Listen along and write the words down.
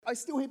I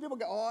still hear people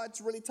go, oh,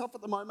 it's really tough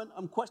at the moment.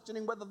 I'm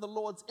questioning whether the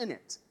Lord's in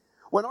it.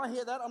 When I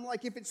hear that, I'm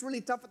like, if it's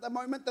really tough at the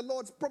moment, the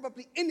Lord's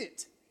probably in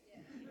it.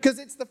 Because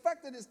it's the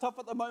fact that it's tough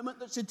at the moment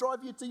that should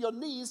drive you to your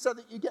knees so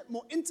that you get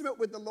more intimate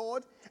with the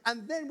Lord.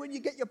 And then when you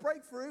get your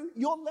breakthrough,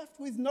 you're left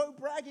with no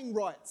bragging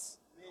rights.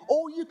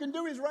 All you can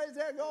do is raise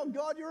out, oh,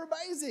 God, you're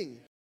amazing.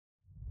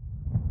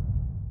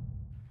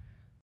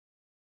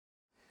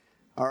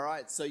 All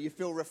right, so you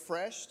feel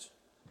refreshed?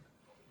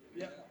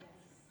 Yeah.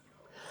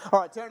 All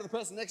right, turn to the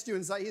person next to you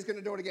and say, he's going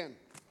to do it again.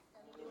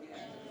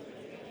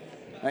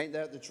 Ain't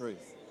that the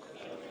truth?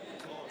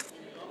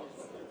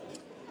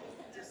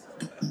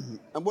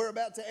 And we're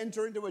about to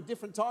enter into a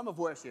different time of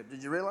worship.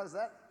 Did you realize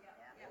that?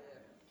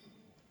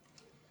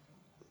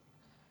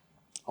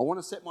 I want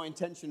to set my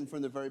intention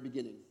from the very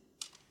beginning.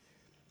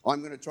 I'm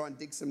going to try and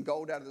dig some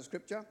gold out of the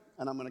scripture,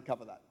 and I'm going to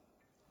cover that.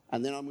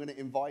 And then I'm going to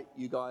invite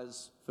you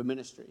guys for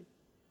ministry.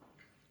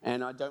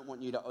 And I don't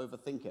want you to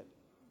overthink it.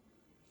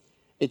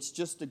 It's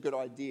just a good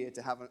idea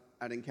to have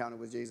an encounter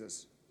with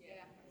Jesus. Yeah.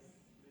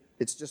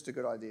 It's just a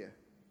good idea.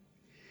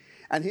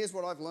 And here's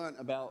what I've learned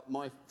about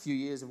my few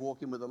years of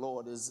walking with the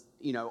Lord is,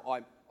 you know,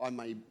 I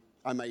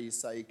may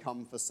say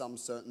come for some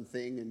certain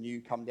thing and you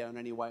come down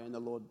anyway and the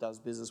Lord does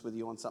business with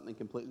you on something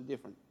completely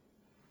different.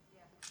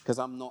 Because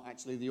I'm not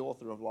actually the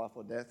author of life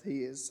or death. He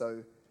is.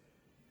 So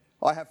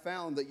I have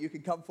found that you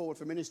can come forward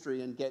for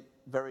ministry and get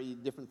very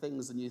different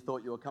things than you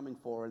thought you were coming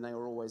for, and they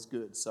were always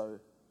good. So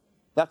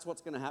that's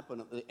what's going to happen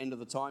at the end of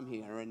the time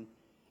here. And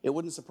it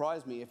wouldn't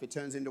surprise me if it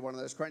turns into one of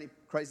those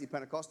crazy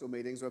Pentecostal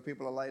meetings where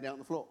people are laid out on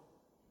the floor.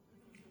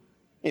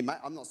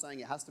 I'm not saying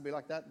it has to be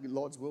like that. The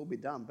Lord's will be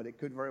done, but it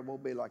could very well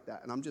be like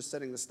that. And I'm just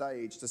setting the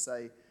stage to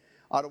say,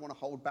 I don't want to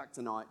hold back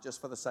tonight just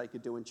for the sake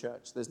of doing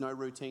church. There's no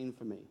routine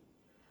for me.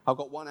 I've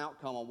got one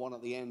outcome I want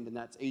at the end, and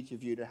that's each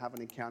of you to have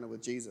an encounter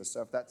with Jesus.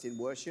 So if that's in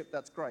worship,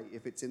 that's great.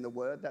 If it's in the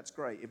Word, that's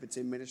great. If it's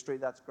in ministry,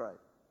 that's great.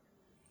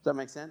 Does that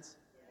make sense?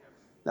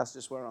 That's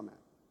just where I'm at.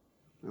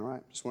 All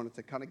right? Just wanted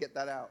to kind of get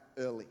that out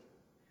early.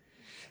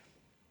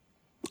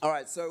 All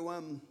right,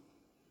 so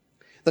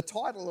the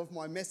title of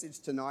my message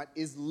tonight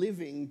is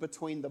Living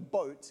Between the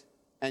Boat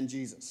and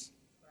Jesus.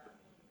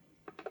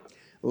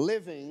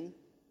 Living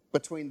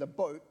between the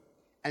boat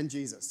and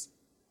Jesus.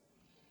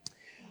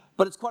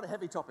 But it's quite a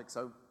heavy topic,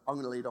 so I'm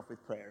going to lead off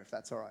with prayer, if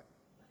that's all right.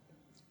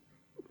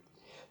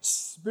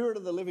 Spirit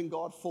of the living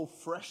God, fall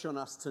fresh on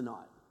us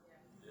tonight.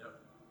 Yeah.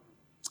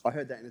 I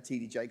heard that in a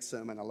T.D. Jakes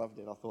sermon. I loved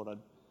it. I thought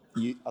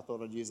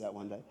I'd use that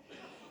one day.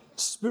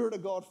 Spirit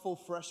of God, fall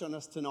fresh on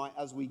us tonight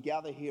as we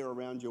gather here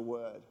around your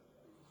word.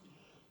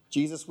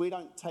 Jesus, we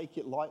don't take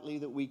it lightly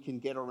that we can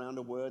get around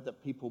a word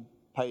that people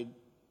paid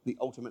the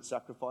ultimate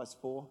sacrifice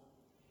for.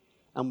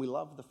 And we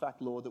love the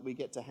fact, Lord, that we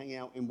get to hang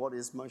out in what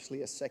is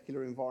mostly a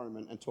secular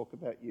environment and talk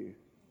about you.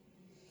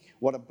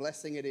 What a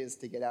blessing it is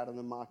to get out in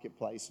the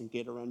marketplace and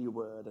get around your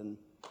word and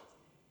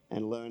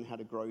learn how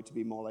to grow to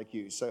be more like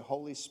you. So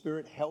Holy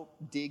Spirit, help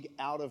dig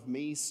out of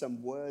me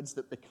some words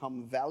that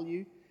become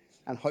value.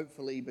 And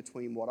hopefully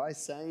between what I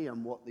say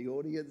and what the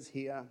audience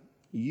hear,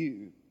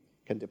 you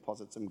can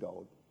deposit some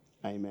gold.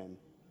 Amen.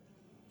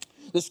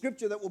 The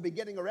scripture that we'll be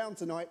getting around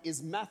tonight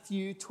is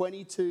Matthew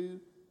 22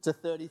 to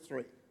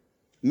 33.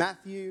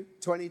 Matthew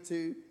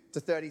 22 to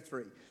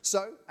 33.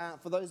 So,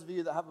 for those of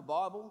you that have a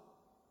Bible,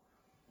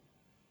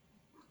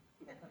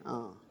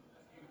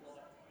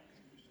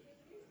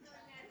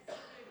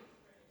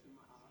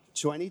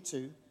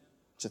 22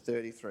 to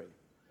 33.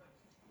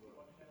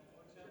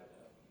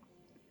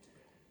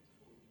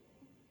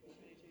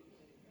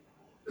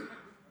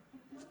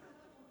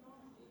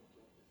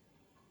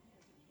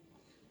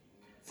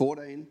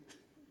 $14,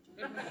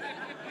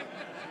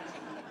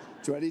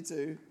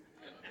 22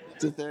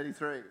 to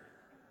 33.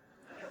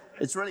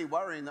 It's really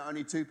worrying that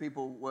only 2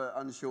 people were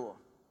unsure.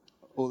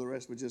 All the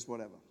rest were just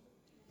whatever.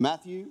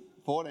 Matthew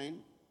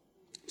 14,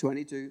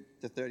 22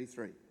 to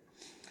 33.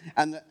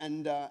 And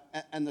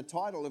the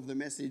title of the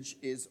message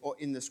is, or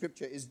in the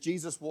scripture, is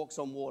Jesus Walks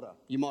on Water.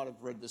 You might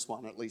have read this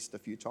one at least a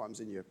few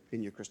times in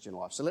your Christian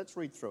life. So let's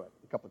read through it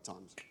a couple of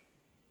times.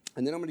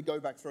 And then I'm going to go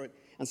back through it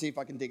and see if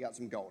I can dig out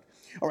some gold.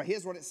 All right,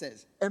 here's what it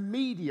says.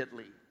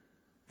 Immediately,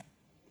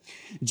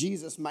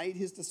 Jesus made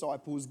his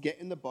disciples get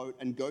in the boat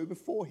and go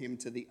before him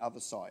to the other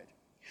side,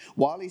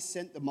 while he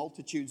sent the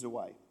multitudes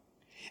away.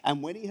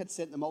 And when he had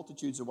sent the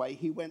multitudes away,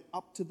 he went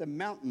up to the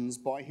mountains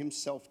by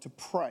himself to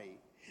pray.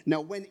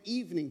 Now, when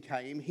evening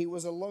came, he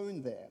was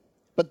alone there,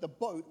 but the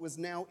boat was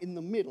now in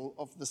the middle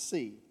of the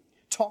sea,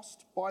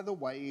 tossed by the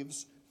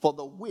waves, for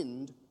the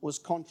wind was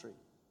contrary.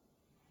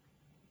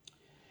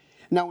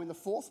 Now, in the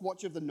 4th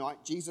watch of the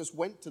night, Jesus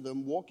went to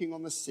them walking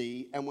on the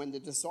sea, and when the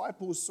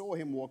disciples saw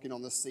him walking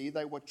on the sea,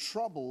 they were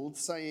troubled,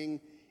 saying,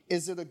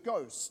 "Is it a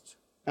ghost?"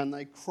 And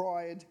they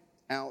cried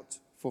out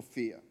for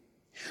fear.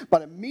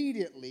 But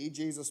immediately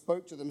Jesus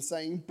spoke to them,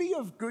 saying, "Be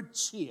of good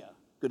cheer,"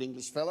 good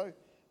English fellow,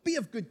 "be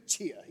of good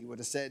cheer," he would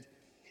have said.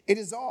 "It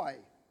is I,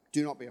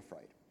 do not be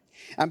afraid."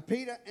 And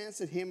Peter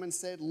answered him and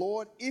said,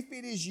 "Lord, if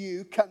it is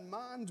you,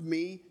 command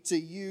me to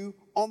you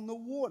on the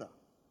water."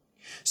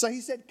 So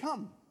he said,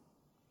 "Come."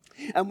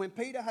 And when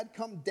Peter had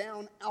come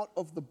down out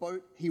of the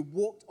boat, he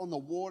walked on the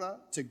water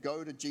to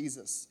go to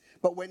Jesus.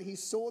 But when he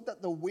saw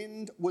that the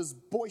wind was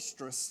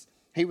boisterous,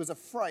 he was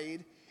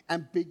afraid,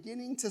 and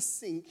beginning to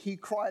sink, he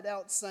cried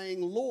out,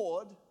 saying,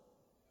 Lord,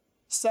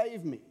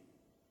 save me.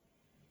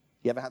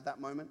 You ever had that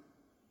moment?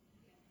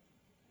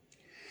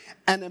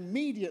 And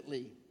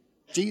immediately,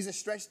 Jesus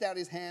stretched out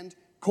his hand,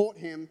 caught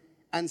him,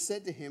 and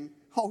said to him,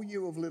 "Oh,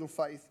 you of little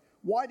faith,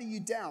 why do you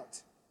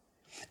doubt?"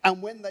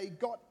 And when they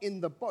got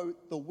in the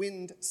boat, the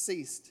wind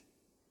ceased.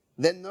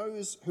 Then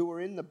those who were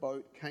in the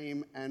boat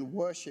came and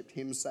worshipped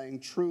him,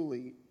 saying,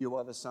 "Truly, you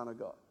are the Son of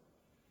God."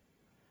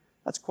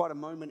 That's quite a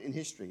moment in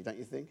history, don't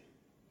you think?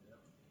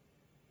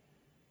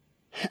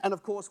 And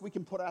of course, we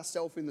can put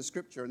ourselves in the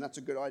scripture, and that's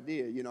a good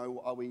idea. You know,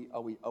 are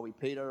we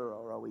Peter,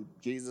 or are we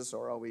Jesus,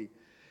 or are we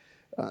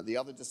the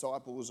other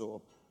disciples,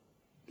 or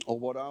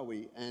what are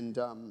we? And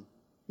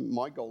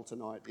my goal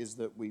tonight is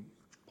that we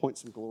point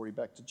some glory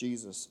back to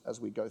Jesus as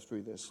we go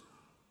through this.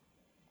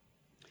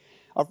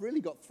 I've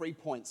really got 3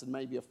 points and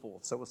maybe a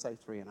fourth, so we'll say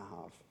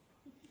 3.5.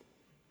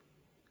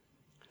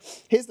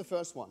 Here's the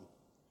first one.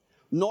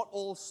 Not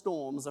all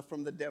storms are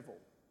from the devil.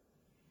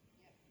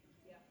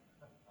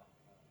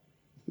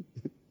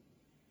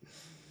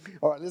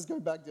 All right, let's go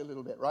back a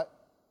little bit, right?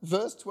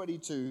 Verse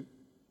 22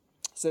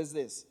 says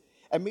this.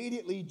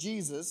 Immediately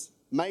Jesus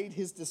made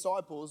his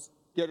disciples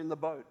get in the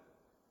boat.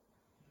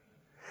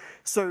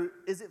 So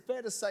is it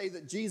fair to say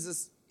that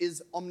Jesus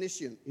is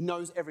omniscient? He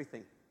knows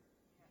everything.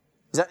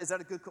 Is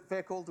that a good,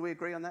 fair call? Do we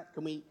agree on that?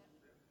 Can we?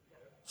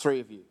 3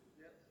 of you.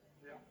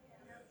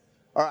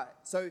 All right,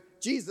 so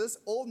Jesus,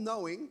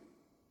 all-knowing,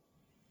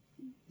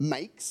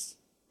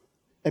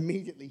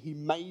 immediately he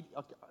made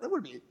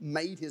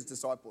his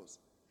disciples.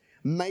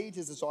 Made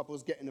his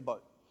disciples get in the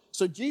boat.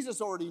 So Jesus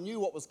already knew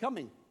what was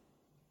coming.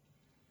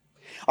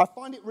 I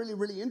find it really,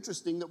 really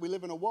interesting that we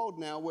live in a world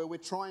now where we're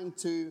trying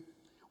to,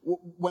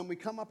 when we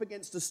come up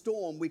against a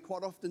storm, we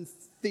quite often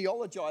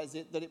theologize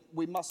it that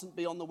we mustn't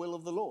be on the will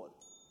of the Lord.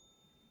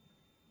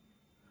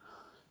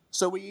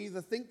 So we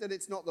either think that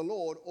it's not the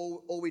Lord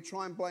or we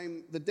try and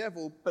blame the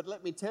devil, but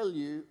let me tell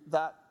you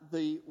that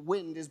the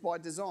wind is by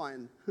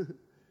design.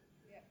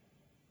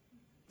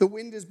 The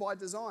wind is by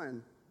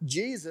design.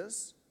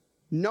 Jesus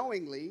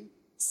knowingly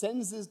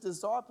sends his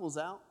disciples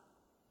out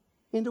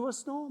into a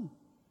storm.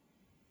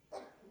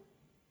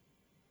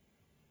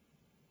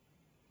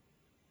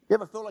 You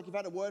ever feel like you've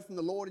had a word from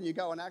the Lord and you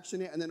go and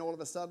action it, and then all of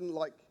a sudden,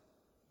 like,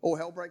 all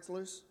hell breaks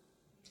loose?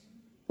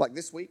 Like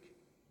this week?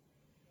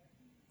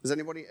 Has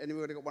anybody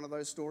got one of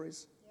those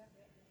stories?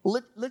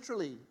 Yeah.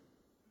 Literally.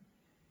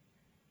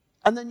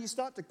 And then you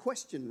start to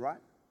question,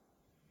 right?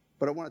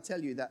 But I want to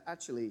tell you that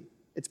actually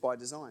it's by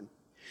design.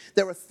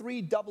 There are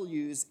 3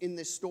 W's in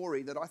this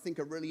story that I think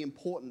are really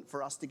important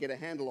for us to get a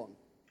handle on.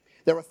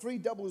 There are 3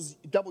 W's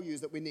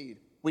that we need.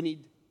 We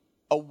need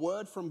a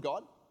word from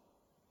God,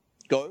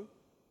 go.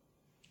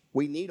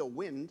 We need a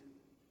wind,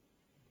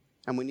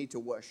 and we need to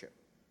worship.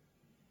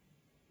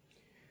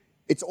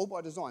 It's all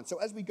by design. So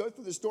as we go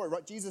through the story,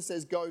 right, Jesus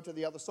says, go to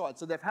the other side.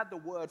 So they've had the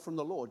word from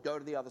the Lord, go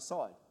to the other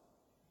side.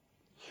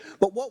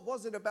 But what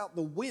was it about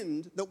the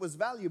wind that was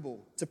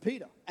valuable to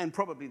Peter and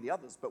probably the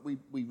others? But we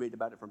read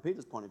about it from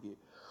Peter's point of view.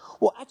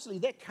 Well, actually,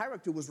 their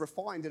character was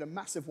refined in a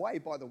massive way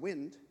by the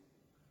wind.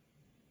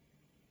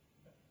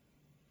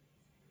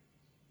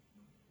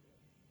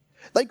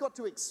 They got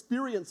to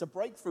experience a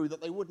breakthrough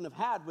that they wouldn't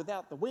have had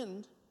without the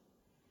wind.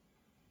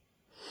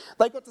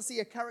 They got to see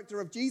a character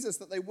of Jesus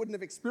that they wouldn't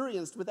have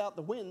experienced without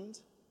the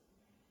wind.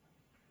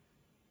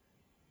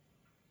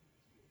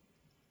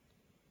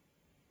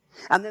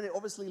 And then it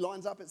obviously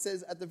lines up, it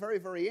says at the very,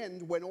 very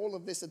end, when all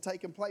of this had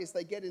taken place,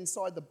 they get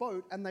inside the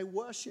boat and they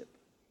worship.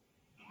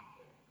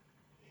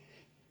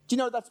 Do you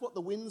know that's what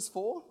the wind's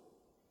for?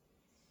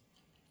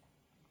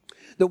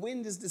 The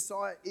wind is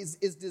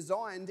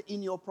designed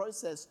in your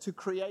process to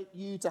create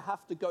you to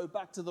have to go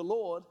back to the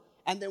Lord.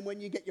 And then when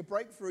you get your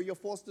breakthrough,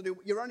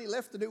 you're only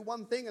left to do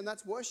one thing, and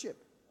that's worship.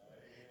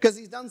 Because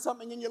he's done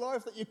something in your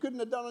life that you couldn't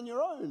have done on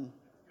your own.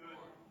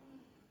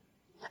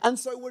 And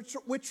so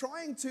we're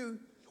trying to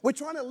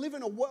live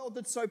in a world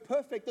that's so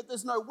perfect that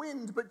there's no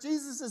wind. But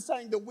Jesus is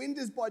saying the wind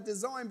is by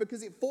design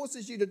because it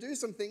forces you to do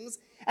some things,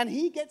 and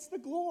he gets the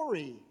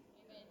glory.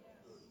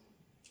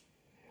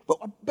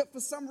 But for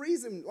some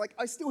reason, like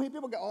I still hear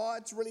people go, oh,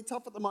 it's really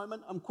tough at the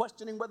moment. I'm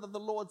questioning whether the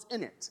Lord's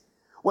in it.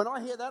 When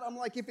I hear that, I'm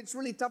like, if it's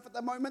really tough at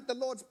the moment, the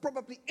Lord's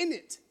probably in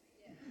it.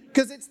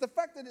 Because it's the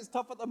fact that it's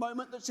tough at the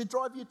moment that should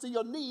drive you to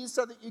your knees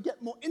so that you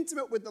get more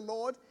intimate with the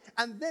Lord.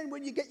 And then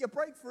when you get your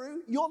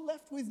breakthrough, you're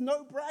left with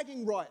no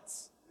bragging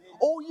rights.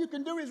 All you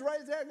can do is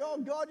raise your hand, oh,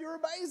 God, you're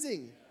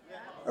amazing.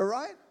 All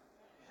right?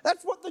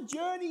 That's what the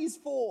journey is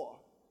for.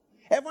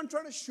 Everyone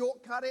trying to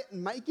shortcut it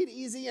and make it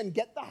easy and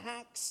get the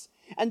hacks.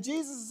 And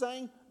Jesus is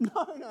saying,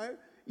 no,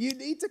 you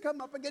need to come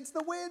up against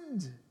the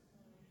wind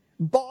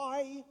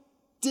by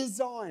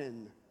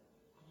design.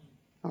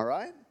 All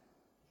right?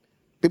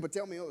 People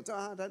tell me all the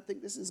time, I don't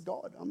think this is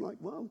God. I'm like,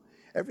 well,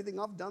 everything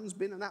I've done's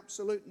been an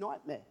absolute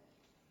nightmare.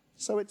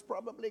 So it's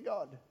probably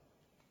God.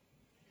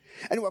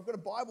 Anyway, I've got a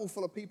Bible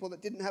full of people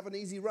that didn't have an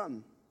easy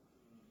run.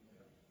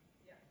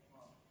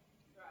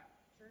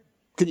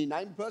 Can you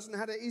name a person that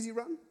had an easy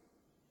run?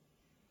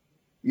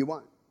 You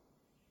won't.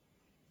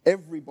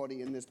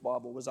 Everybody in this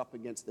Bible was up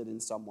against it in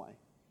some way.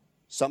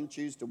 Some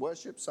choose to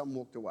worship, some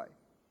walked away.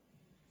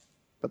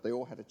 But they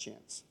all had a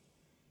chance.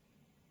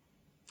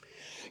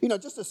 You know,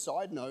 just a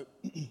side note,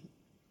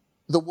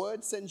 the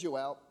word sends you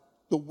out,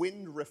 the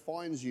wind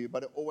refines you,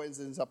 but it always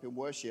ends up in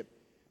worship.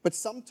 But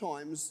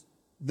sometimes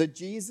the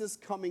Jesus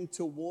coming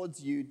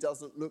towards you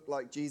doesn't look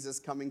like Jesus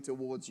coming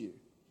towards you.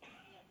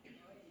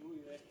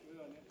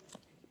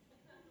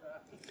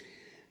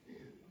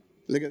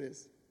 Look at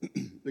this.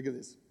 Look at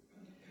this.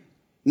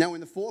 Now,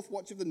 in the fourth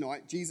watch of the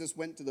night, Jesus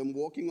went to them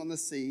walking on the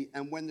sea,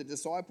 and when the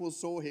disciples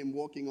saw him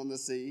walking on the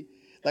sea,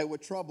 they were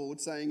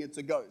troubled, saying, "It's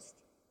a ghost."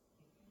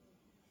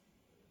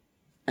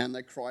 And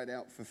they cried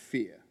out for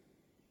fear.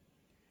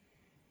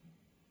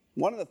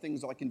 One of the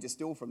things I can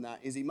distill from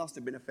that is he must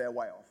have been a fair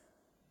way off.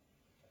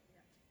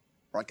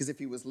 Right? Because if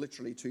he was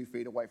literally 2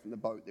 feet away from the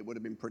boat, it would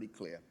have been pretty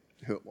clear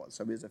who it was.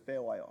 So he was a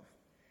fair way off.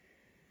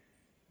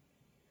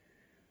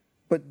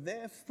 But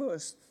their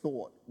first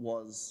thought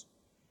was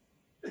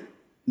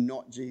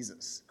not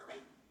Jesus.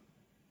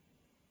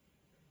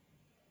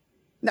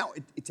 Now,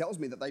 it tells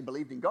me that they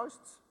believed in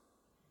ghosts.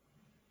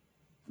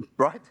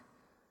 Right?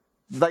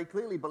 They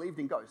clearly believed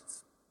in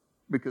ghosts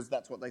because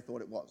that's what they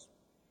thought it was.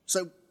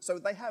 So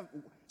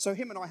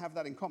him and I have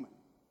that in common.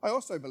 I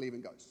also believe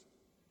in ghosts.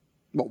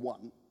 Well,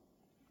 one.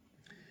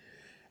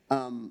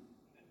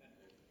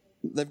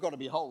 They've got to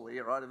be holy,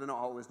 right? If they're not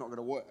holy, it's not going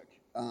to work.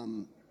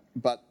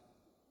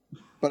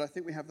 But I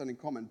think we have that in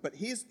common. But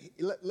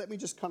let me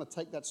just kind of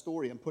take that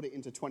story and put it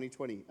into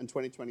 2020 and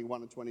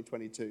 2021 and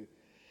 2022.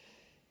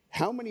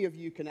 How many of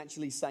you can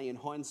actually say in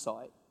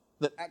hindsight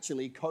that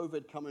actually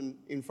COVID coming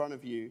in front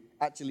of you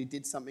actually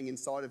did something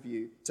inside of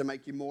you to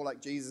make you more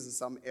like Jesus in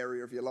some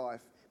area of your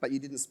life, but you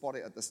didn't spot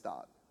it at the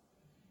start?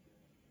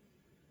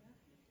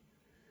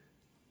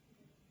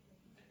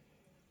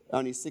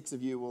 Only 6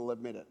 of you will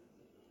admit it.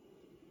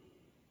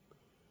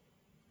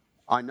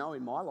 I know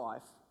in my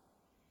life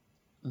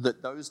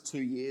that those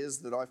 2 years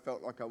that I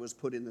felt like I was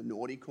put in the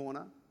naughty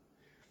corner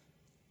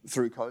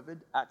through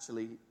COVID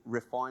actually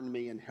refined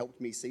me and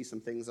helped me see some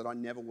things that I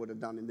never would have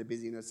done in the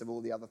busyness of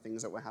all the other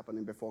things that were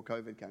happening before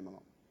COVID came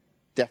along.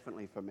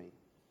 Definitely for me.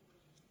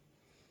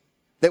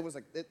 There was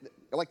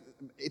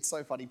it's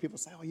so funny. People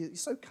say, "Oh, you're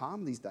so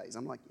calm these days."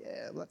 I'm like,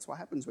 "Yeah, well, that's what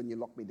happens when you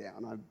lock me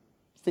down. I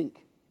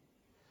think."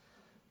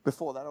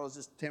 Before that, I was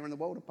just tearing the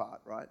world apart,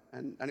 right?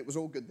 And it was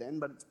all good then,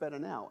 but it's better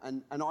now.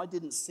 And I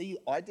didn't see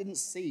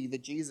the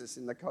Jesus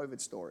in the COVID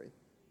story.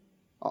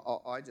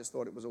 I just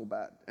thought it was all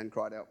bad and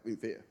cried out in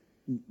fear,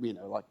 you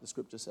know, like the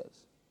scripture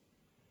says.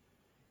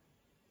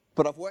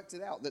 But I've worked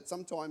it out that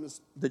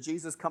sometimes the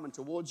Jesus coming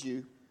towards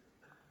you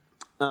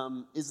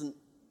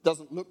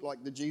doesn't look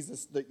like the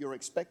Jesus that you're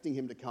expecting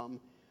him to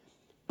come.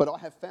 But I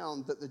have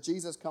found that the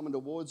Jesus coming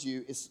towards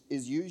you is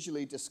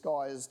usually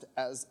disguised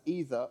as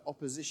either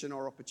opposition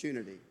or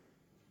opportunity.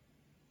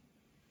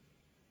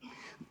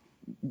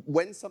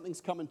 When something's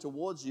coming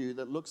towards you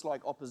that looks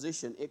like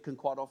opposition, it can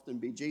quite often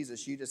be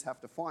Jesus. You just have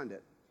to find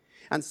it.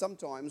 And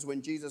sometimes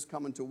when Jesus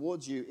coming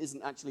towards you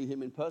isn't actually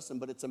him in person,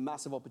 but it's a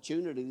massive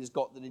opportunity he's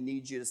got that he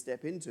needs you to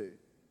step into.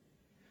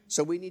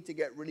 So we need to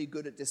get really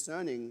good at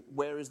discerning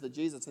where is the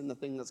Jesus in the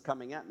thing that's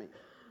coming at me.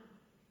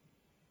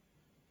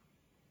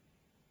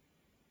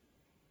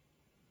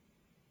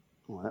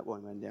 Well, that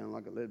one went down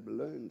like a lead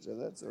balloon, so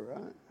that's all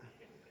right.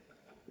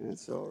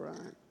 That's all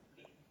right.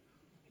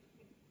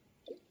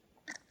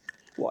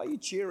 Why are you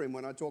cheering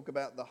when I talk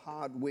about the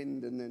hard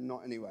wind and then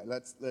not anyway?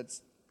 Let's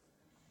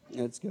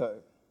go.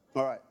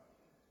 All right.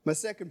 My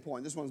second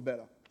point, this one's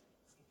better.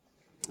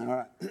 All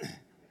right.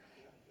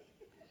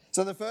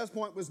 So the first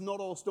point was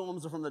not all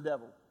storms are from the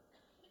devil.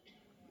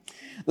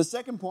 The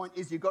second point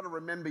is you've got to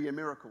remember your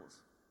miracles.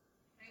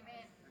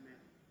 Amen.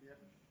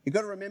 You've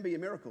got to remember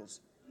your miracles.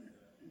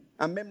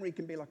 Our memory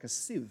can be like a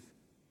sieve,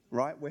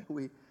 right? Where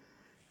we,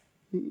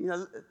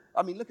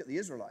 look at the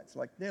Israelites.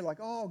 Like, they're like,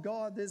 "Oh,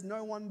 God, there's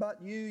no one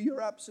but you.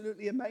 You're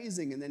absolutely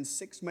amazing." And then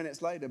 6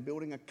 minutes later,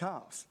 building a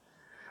calf,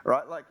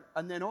 right? Like,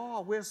 and then,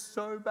 "Oh, we're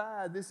so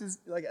bad. This is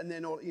like," and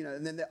then,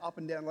 and then they're up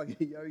and down like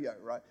a yo-yo,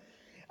 right?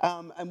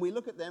 And we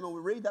look at them and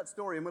we read that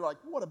story and we're like,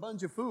 "What a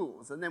bunch of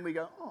fools." And then we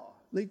go, "Oh,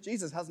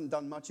 Jesus hasn't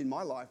done much in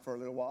my life for a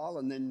little while."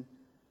 And then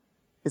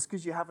it's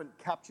because you haven't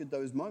captured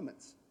those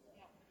moments.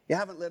 You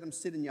haven't let them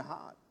sit in your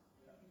heart.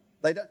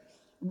 They don't.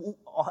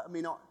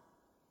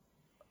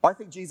 I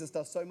think Jesus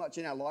does so much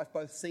in our life,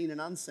 both seen and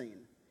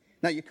unseen.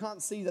 Now, you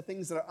can't see the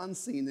things that are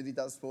unseen that he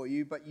does for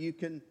you, but you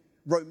can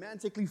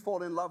romantically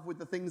fall in love with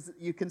the things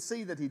that you can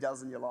see that he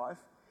does in your life.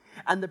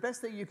 And the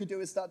best thing you could do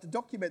is start to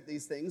document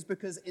these things,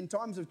 because in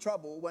times of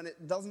trouble, when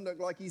it doesn't look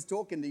like he's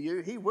talking to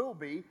you, he will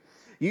be.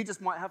 You just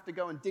might have to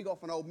go and dig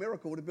off an old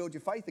miracle to build your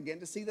faith again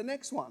to see the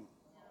next one.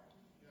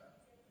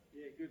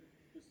 Yeah, good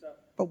stuff.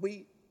 But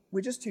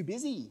we're just too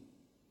busy.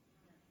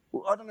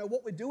 I don't know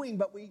what we're doing,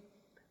 but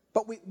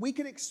But we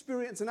can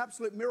experience an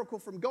absolute miracle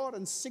from God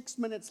and 6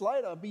 minutes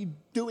later be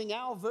doing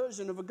our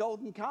version of a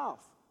golden calf.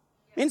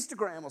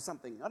 Instagram or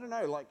something. I don't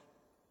know, like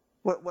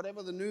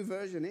whatever the new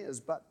version is.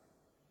 But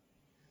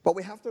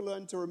we have to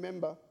learn to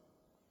remember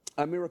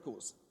our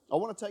miracles. I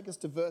want to take us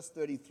to verse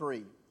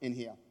 33 in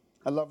here.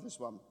 I love this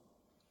one.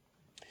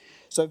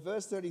 So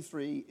verse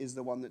 33 is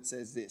the one that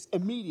says this.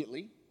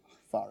 Immediately,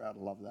 far out,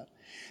 I love that.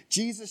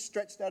 Jesus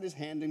stretched out his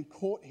hand and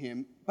caught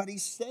him, but he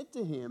said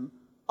to him,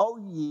 O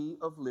ye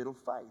of little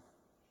faith,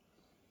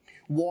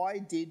 why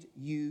did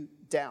you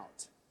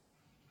doubt?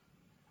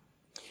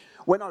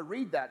 When I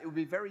read that, it would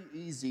be very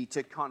easy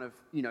to kind of,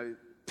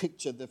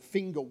 picture the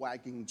finger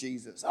wagging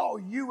Jesus. Oh,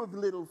 you of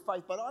little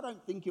faith. But I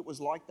don't think it was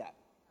like that.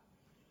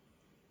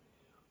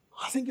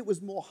 I think it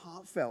was more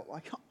heartfelt.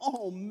 Like,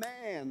 oh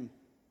man,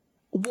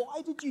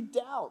 why did you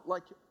doubt?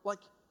 Like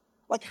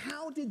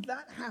how did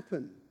that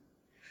happen?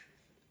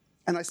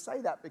 And I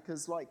say that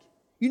because,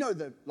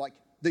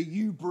 the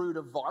you brood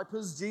of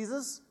vipers,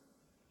 Jesus,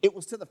 it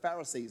was to the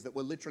Pharisees that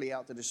were literally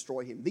out to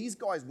destroy him. These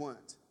guys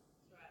weren't.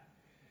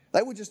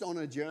 They were just on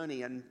a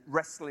journey and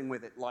wrestling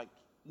with it like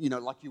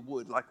you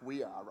would, like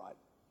we are, right?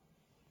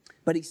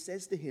 But he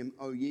says to him,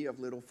 O ye of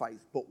little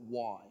faith, but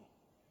why?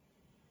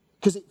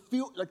 Because it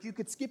feels like you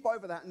could skip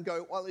over that and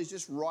go, well, he's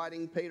just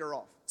writing Peter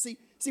off. See,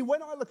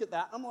 when I look at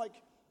that, I'm like,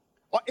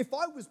 if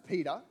I was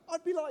Peter,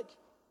 I'd be like,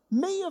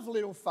 me of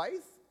little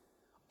faith?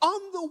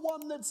 I'm the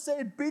one that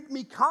said, bid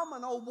me come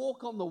and I'll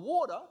walk on the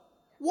water.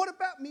 What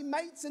about me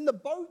mates in the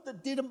boat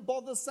that didn't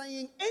bother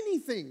saying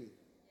anything?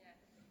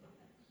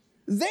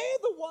 They're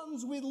the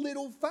ones with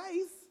little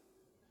faith.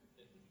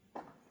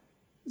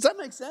 Does that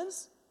make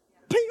sense?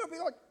 Peter would be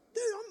like,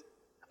 dude,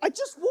 I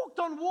just walked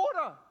on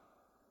water.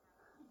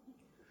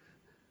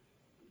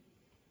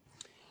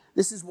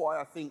 This is why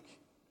I think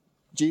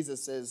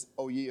Jesus says,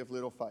 O ye of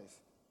little faith.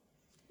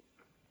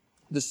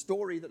 The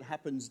story that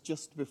happens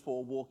just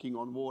before walking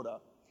on water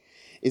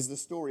is the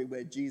story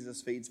where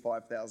Jesus feeds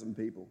 5,000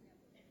 people.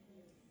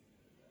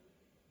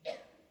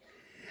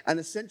 And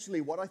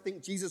essentially what I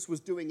think Jesus was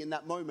doing in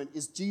that moment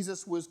is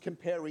Jesus was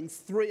comparing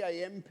 3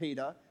 a.m.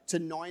 Peter to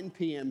 9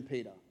 p.m.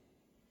 Peter.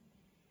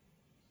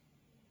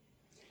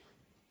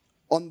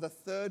 On the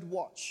third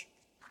watch,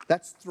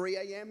 that's 3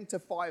 a.m. to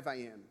 5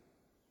 a.m.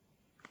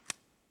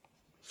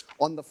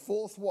 On the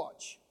fourth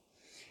watch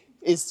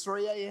is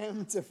 3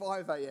 a.m. to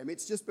 5 a.m.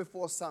 It's just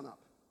before sunup.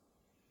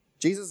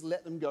 Jesus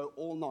let them go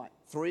all night.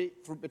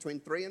 Between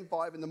 3 and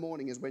 5 in the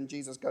morning is when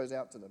Jesus goes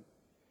out to them.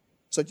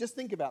 So just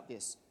think about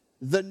this.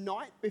 The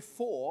night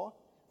before,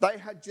 they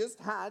had just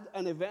had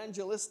an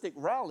evangelistic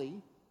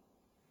rally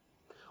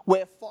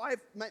where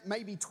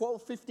maybe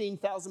 12,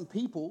 15,000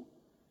 people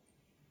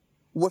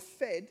were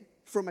fed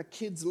from a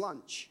kid's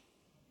lunch.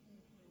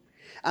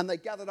 And they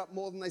gathered up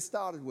more than they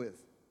started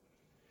with.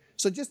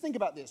 So just think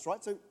about this,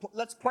 right? So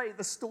let's play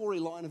the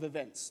storyline of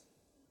events.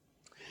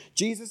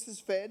 Jesus has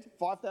fed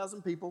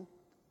 5,000 people,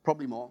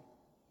 probably more.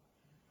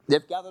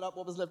 They've gathered up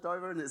what was left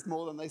over, and it's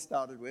more than they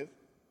started with.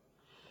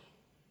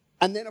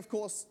 And then, of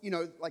course,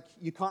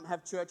 you can't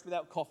have church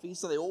without coffee,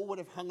 so they all would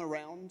have hung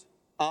around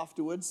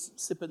afterwards,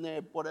 sipping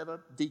their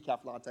whatever,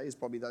 decaf latte is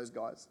probably those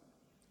guys.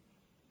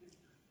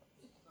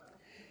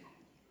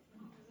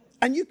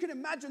 And you can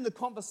imagine the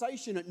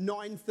conversation at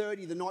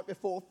 9:30 the night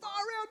before. Far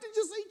out, did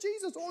you see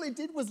Jesus? All he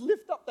did was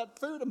lift up that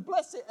food and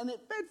bless it, and it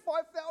fed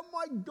 5,000.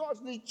 My gosh,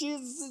 this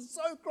Jesus is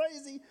so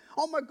crazy.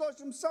 Oh my gosh,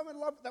 I'm so in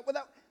love with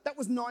that. That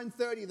was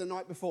 9:30 the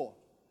night before.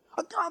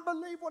 I can't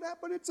believe what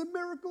happened. It's a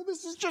miracle.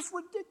 This is just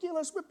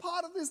ridiculous. We're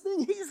part of this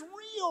thing. He's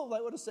real,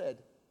 they would have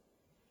said.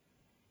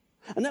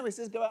 And now he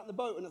says, go out in the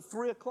boat, and at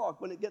 3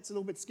 o'clock, when it gets a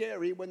little bit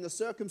scary, when the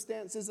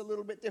circumstance is a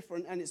little bit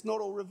different, and it's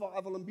not all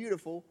revival and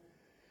beautiful,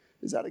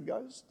 is that a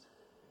ghost?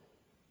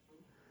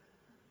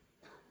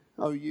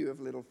 Oh, you of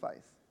little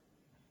faith.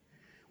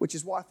 Which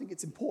is why I think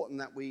it's important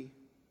that we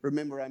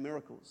remember our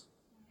miracles.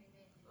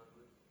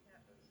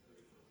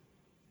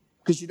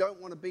 Because you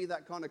don't want to be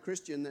that kind of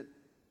Christian that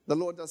the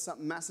Lord does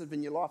something massive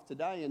in your life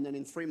today, and then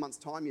in 3 months'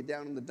 time, you're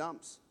down in the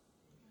dumps.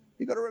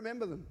 You've got to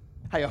remember them.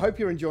 Hey, I hope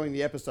you're enjoying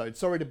the episode.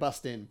 Sorry to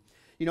bust in.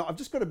 I've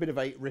just got a bit of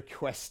a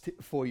request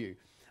for you.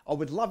 I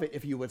would love it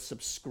if you would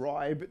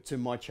subscribe to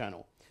my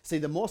channel. See,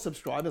 the more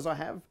subscribers I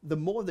have, the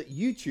more that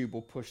YouTube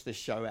will push this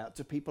show out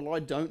to people I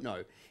don't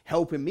know,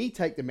 helping me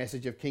take the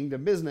message of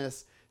kingdom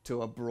business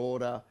to a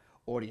broader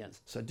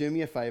audience. So do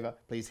me a favor,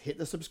 please hit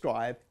the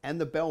subscribe and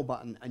the bell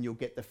button, and you'll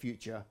get the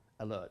future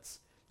alerts.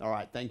 All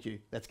right, thank you.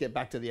 Let's get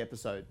back to the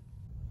episode.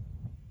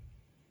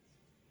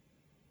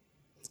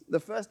 The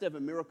first ever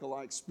miracle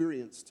I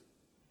experienced,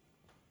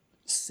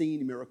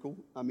 seen miracle,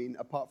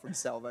 apart from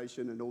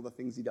salvation and all the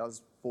things he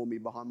does for me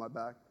behind my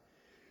back,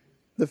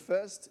 the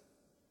first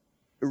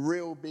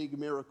real big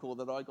miracle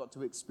that I got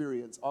to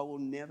experience, I will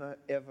never,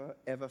 ever,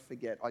 ever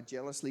forget. I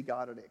jealously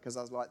guarded it because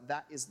I was like,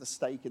 that is the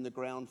stake in the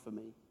ground for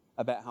me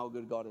about how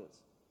good God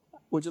is.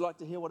 Would you like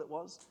to hear what it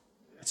was?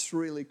 It's a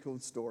really cool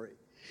story.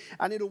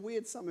 And it'll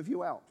weird some of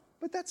you out,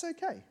 but that's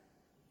okay.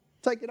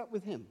 Take it up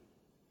with him.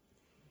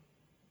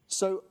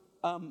 So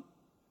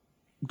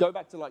go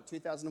back to like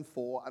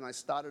 2004, and I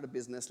started a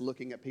business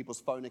looking at people's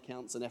phone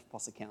accounts and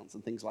FPOS accounts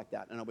and things like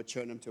that, and I would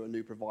churn them to a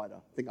new provider.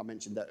 I think I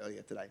mentioned that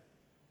earlier today.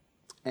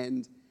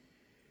 And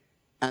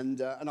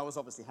I was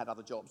obviously had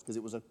other jobs because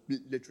it was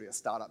literally a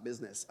startup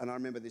business. And I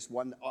remember this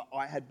one,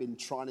 I had been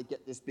trying to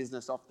get this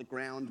business off the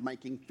ground,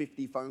 making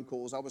 50 phone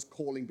calls. I was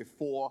calling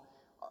before.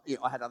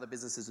 I had other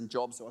businesses and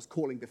jobs, so I was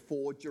calling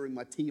before, during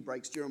my tea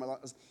breaks, during my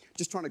lunch. I was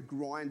just trying to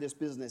grind this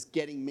business,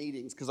 getting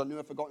meetings, because I knew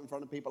if I got in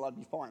front of people, I'd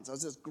be fine. So I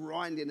was just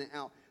grinding it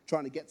out,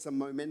 trying to get some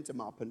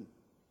momentum up and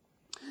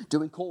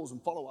doing calls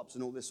and follow-ups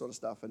and all this sort of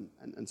stuff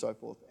and so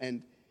forth.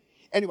 And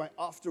anyway,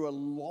 after a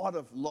lot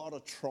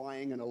of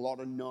trying and a lot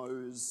of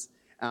no's,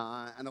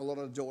 and a lot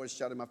of doors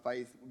shut in my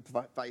face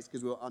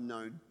because we were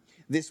unknown,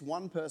 this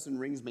one person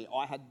rings me.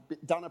 I had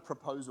done a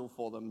proposal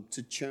for them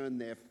to churn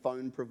their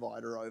phone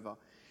provider over.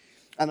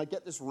 And I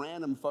get this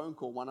random phone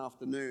call one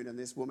afternoon, and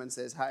this woman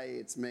says, hey,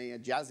 it's me,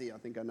 Jazzy, I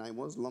think her name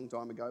was, a long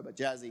time ago, but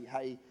Jazzy,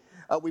 hey,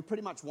 we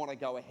pretty much want to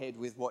go ahead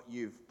with what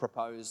you've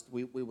proposed.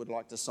 We would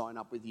like to sign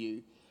up with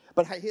you.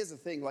 But hey, here's the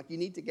thing, like, you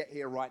need to get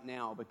here right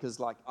now because,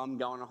 like, I'm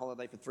going on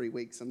holiday for 3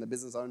 weeks and the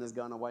business owner's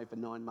going away for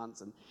 9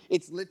 months, and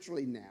it's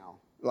literally now.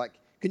 Like,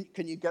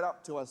 can you get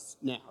up to us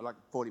now, like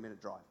a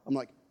 40-minute drive? I'm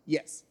like,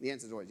 yes. The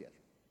answer's always yes.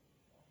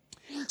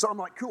 So I'm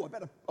like, cool,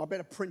 I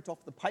better print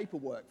off the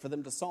paperwork for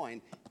them to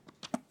sign.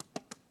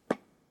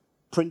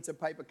 Printer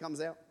paper comes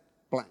out,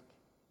 blank.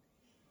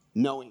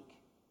 No ink.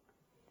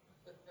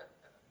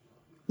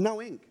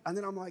 No ink. And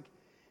then I'm like,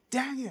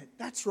 dang it,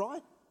 that's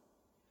right.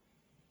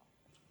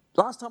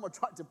 Last time I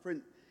tried to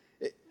print,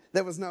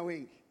 there was no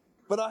ink.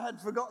 But I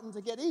had forgotten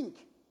to get ink.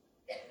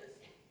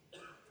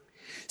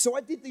 So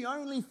I did the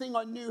only thing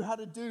I knew how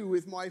to do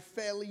with my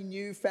fairly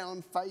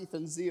newfound faith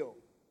and zeal.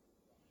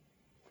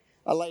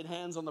 I laid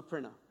hands on the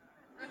printer.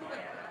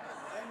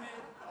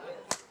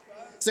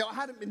 So I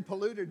hadn't been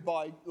polluted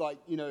by, like,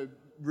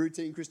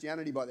 routine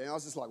Christianity by then. I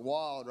was just like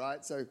wild,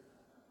 right? So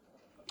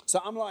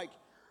I'm like,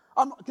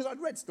 because I'd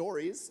read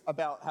stories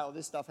about how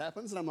this stuff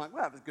happens, and I'm like,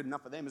 well, if it's good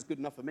enough for them, it's good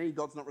enough for me.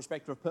 God's not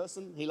respecter of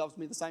person. He loves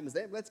me the same as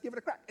them. Let's give it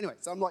a crack. Anyway,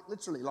 so I'm like,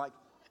 literally, like,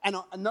 and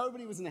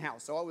nobody was in the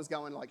house, so I was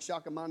going like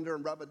shakamunda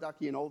and rubber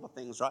ducky and all the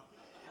things, right?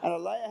 And I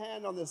lay a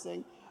hand on this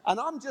thing, and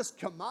I'm just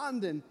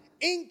commanding,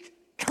 ink,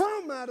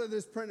 come out of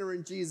this printer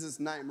in Jesus'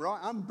 name, right?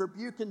 I'm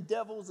rebuking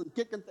devils and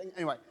kicking things.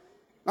 Anyway,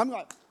 I'm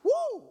like,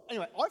 woo!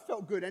 Anyway, I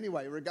felt good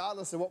anyway,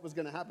 regardless of what was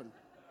going to happen.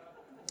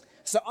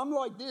 So I'm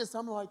like this.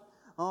 I'm like,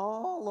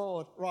 oh,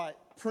 Lord. Right,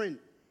 print.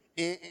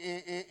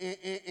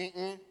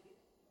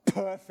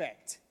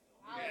 Perfect.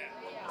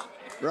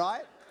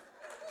 Right?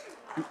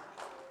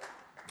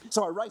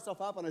 So I race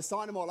off up and I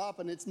sign them all up,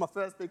 and it's my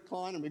first big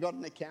client, and we got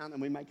an account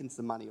and we're making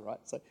some money, right?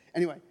 So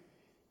anyway,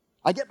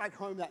 I get back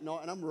home that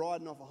night and I'm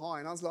riding off a high,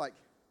 and I was like,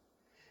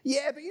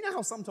 yeah, but you know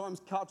how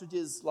sometimes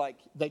cartridges, like,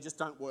 they just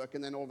don't work,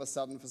 and then all of a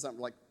sudden for something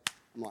like,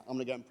 I'm going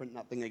to go and print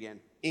that thing again.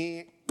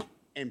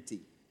 Empty.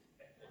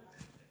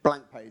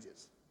 Blank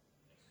pages.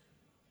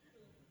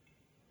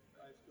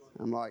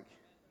 I'm like,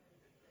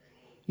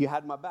 you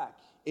had my back.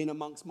 In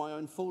amongst my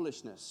own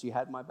foolishness, you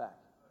had my back.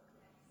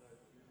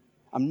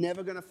 I'm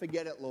never going to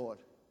forget it, Lord.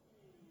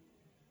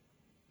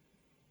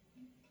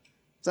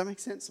 Does that make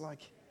sense?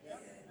 Like,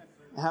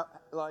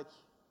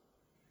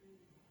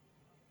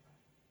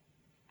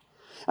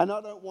 and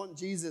I don't want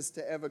Jesus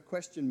to ever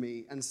question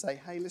me and say,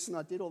 hey, listen,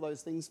 I did all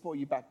those things for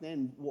you back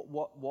then.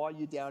 Why are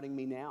you doubting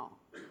me now?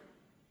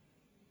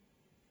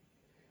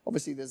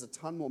 Obviously, there's a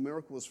ton more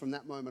miracles from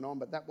that moment on,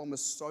 but that one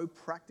was so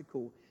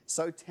practical,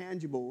 so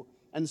tangible,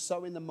 and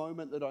so in the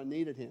moment that I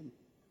needed him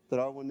that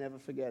I will never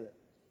forget it.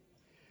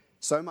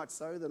 So much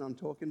so that I'm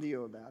talking to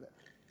you about it.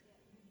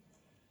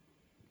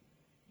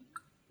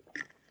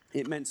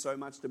 It meant so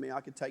much to me. I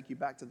could take you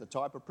back to the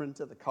type of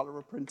printer, the color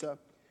of printer,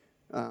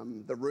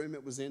 the room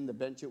it was in, the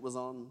bench it was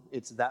on.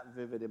 It's that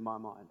vivid in my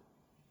mind,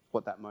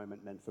 what that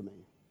moment meant for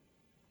me.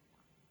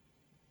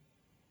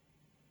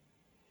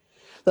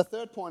 The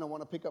third point I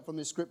want to pick up from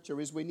this scripture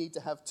is we need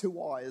to have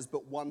two eyes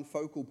but one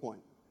focal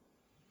point,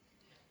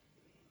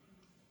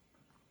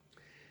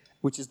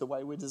 which is the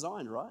way we're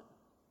designed, right?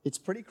 It's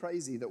pretty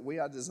crazy that we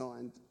are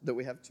designed, that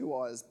we have two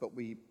eyes, but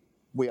we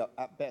are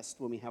at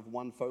best when we have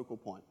one focal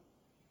point.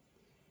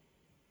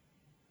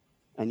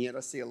 And yet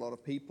I see a lot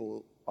of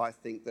people, I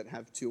think, that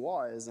have two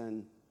eyes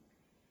and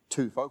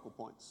two focal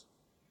points,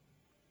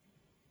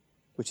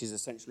 which is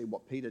essentially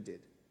what Peter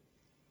did.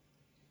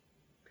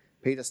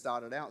 Peter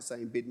started out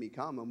saying, bid me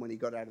come, and when he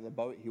got out of the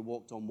boat, he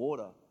walked on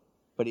water,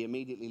 but he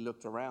immediately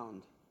looked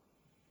around,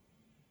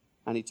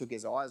 and he took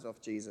his eyes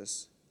off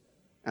Jesus,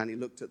 and he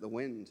looked at the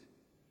wind.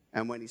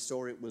 And when he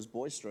saw it was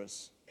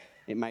boisterous,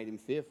 it made him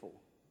fearful.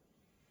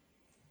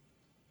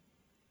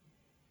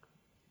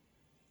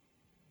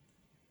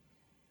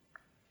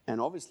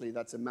 And obviously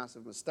that's a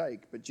massive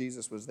mistake, but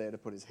Jesus was there to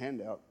put his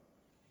hand out.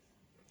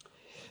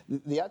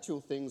 The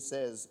actual thing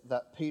says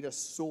that Peter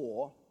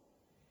saw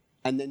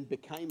and then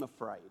became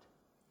afraid.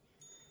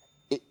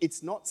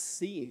 It's not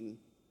seeing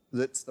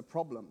that's the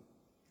problem.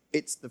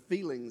 It's the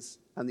feelings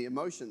and the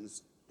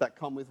emotions that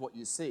come with what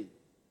you see.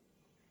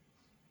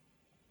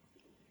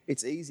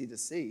 It's easy to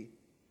see,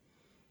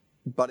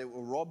 but it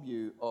will rob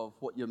you of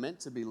what you're meant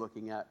to be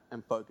looking at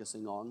and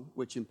focusing on,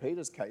 which in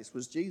Peter's case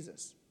was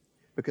Jesus.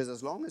 Because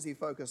as long as he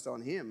focused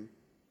on him,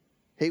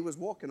 he was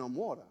walking on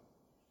water.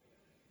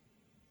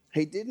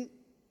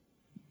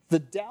 The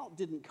doubt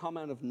didn't come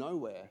out of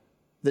nowhere.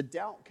 The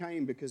doubt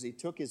came because he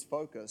took his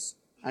focus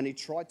and he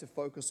tried to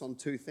focus on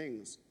two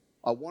things.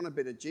 I want a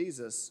bit of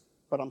Jesus,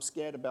 but I'm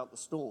scared about the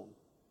storm.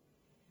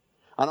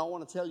 And I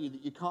want to tell you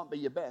that you can't be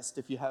your best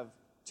if you have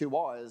two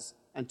eyes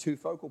and two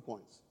focal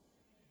points.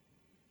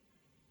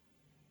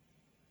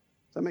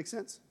 Does that make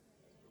sense?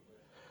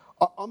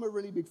 I'm a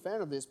really big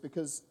fan of this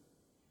because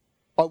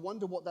I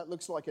wonder what that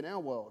looks like in our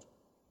world.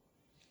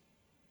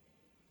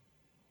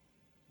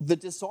 The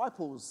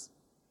disciples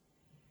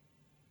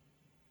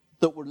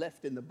that were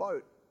left in the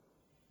boat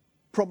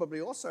probably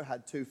also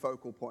had two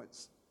focal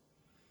points.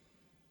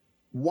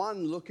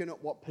 One looking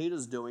at what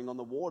Peter's doing on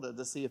the water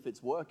to see if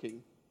it's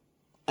working,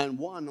 and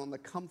one on the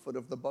comfort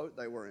of the boat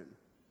they were in.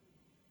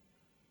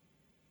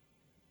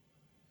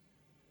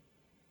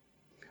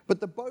 But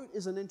the boat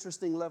is an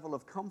interesting level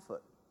of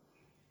comfort,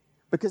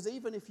 because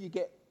even if you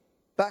get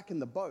back in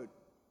the boat,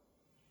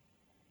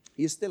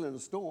 you're still in a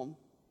storm.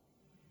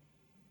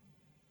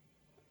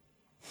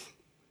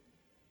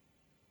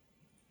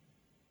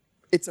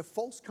 It's a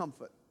false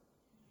comfort.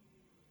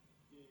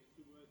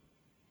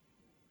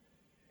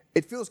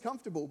 It feels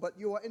comfortable, but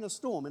you are in a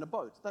storm in a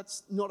boat.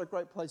 That's not a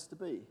great place to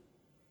be.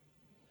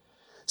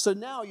 So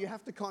now you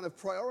have to kind of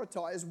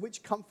prioritize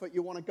which comfort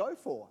you want to go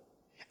for.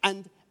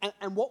 And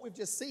what we've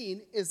just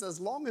seen is, as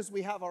long as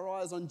we have our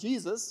eyes on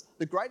Jesus,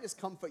 the greatest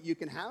comfort you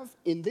can have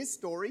in this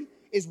story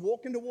is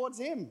walking towards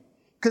him.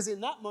 Because in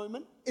that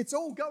moment, it's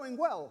all going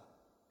well,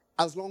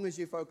 as long as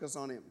you focus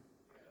on him.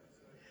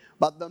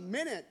 But the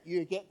minute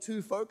you get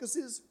two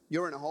focuses,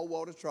 you're in a whole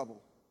world of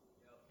trouble.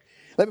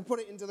 Let me put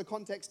it into the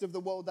context of the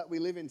world that we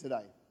live in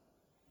today.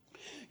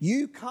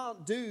 You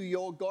can't do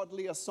your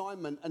godly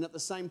assignment and at the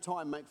same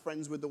time make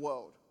friends with the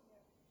world.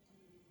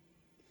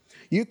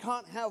 You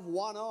can't have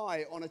one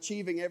eye on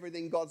achieving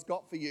everything God's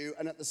got for you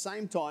and at the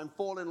same time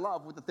fall in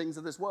love with the things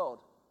of this world.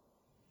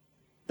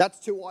 That's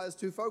two eyes,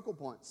 two focal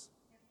points.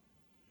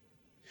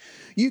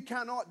 You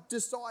cannot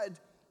decide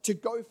to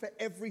go for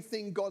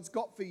everything God's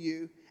got for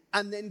you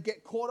and then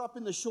get caught up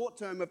in the short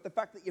term of the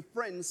fact that your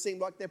friends seem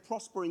like they're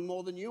prospering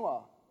more than you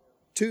are.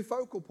 Two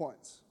focal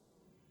points.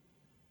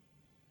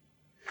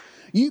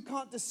 You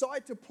can't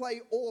decide to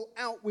play all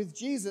out with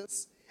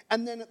Jesus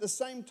and then at the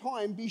same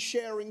time be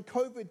sharing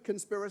COVID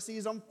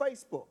conspiracies on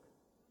Facebook.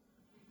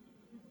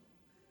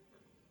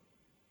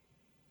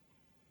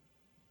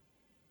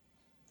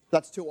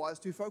 That's two eyes,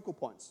 two focal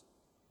points.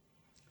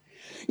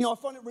 You know, I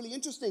find it really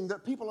interesting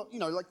that people,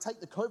 like take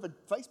the COVID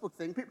Facebook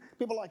thing.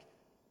 People are like,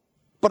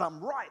 but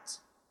I'm right.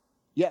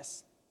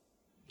 Yes,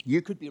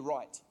 you could be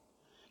right.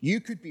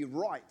 You could be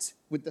right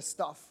with the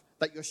stuff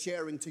that you're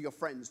sharing to your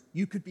friends.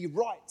 You could be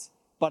right,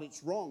 but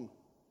it's wrong.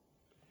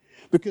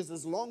 Because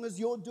as long as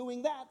you're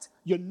doing that,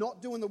 you're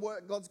not doing the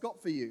work God's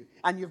got for you.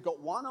 And you've got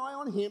one eye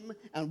on him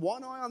and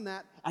one eye on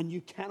that, and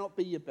you cannot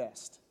be your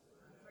best.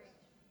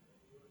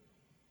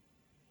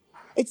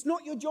 It's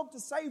not your job to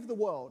save the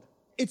world.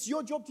 It's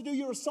your job to do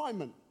your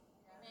assignment.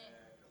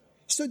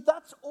 So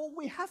that's all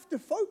we have to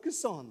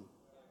focus on.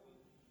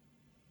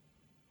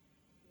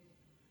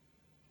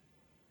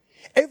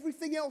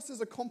 Everything else is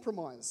a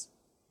compromise.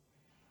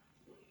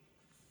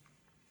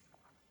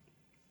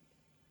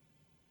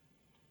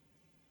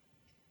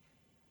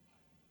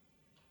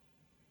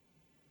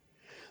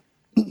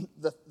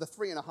 The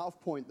 3.5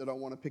 point that I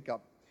want to pick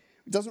up,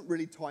 it doesn't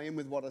really tie in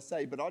with what I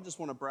say, but I just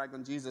want to brag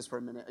on Jesus for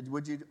a minute.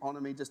 Would you honor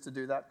me just to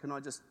do that? Can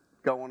I just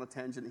go on a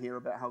tangent here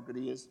about how good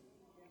he is?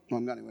 Well,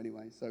 I'm going to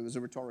anyway, so it was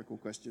a rhetorical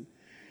question.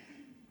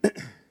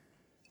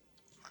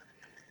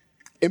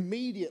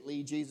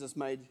 Immediately, Jesus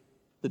made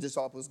the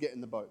disciples get in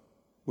the boat,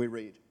 we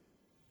read.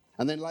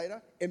 And then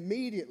later,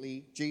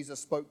 immediately, Jesus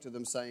spoke to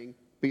them saying,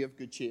 be of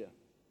good cheer.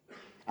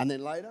 And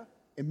then later,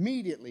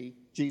 immediately,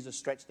 Jesus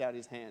stretched out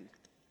his hand.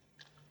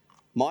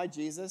 My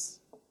Jesus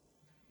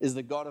is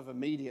the God of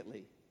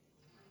immediately.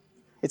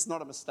 It's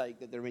not a mistake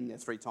that they're in there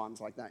 3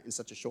 times like that in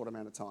such a short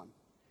amount of time.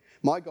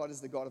 My God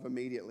is the God of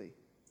immediately.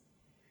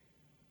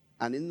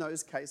 And in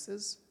those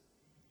cases,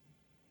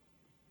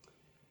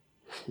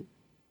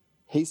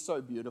 he's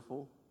so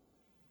beautiful,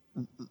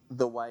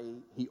 the way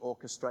he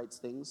orchestrates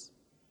things.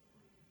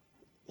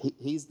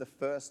 He's the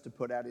first to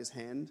put out his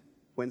hand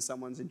when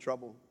someone's in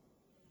trouble.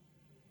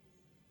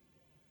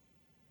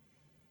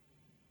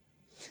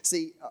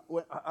 See,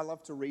 I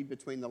love to read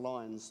between the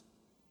lines.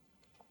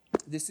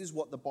 This is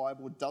what the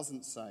Bible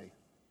doesn't say.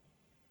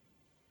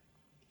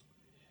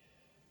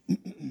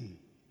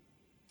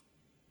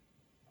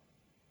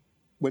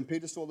 When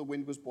Peter saw the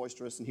wind was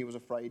boisterous and he was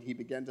afraid, he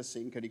began to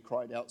sink and he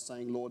cried out,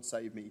 saying, Lord,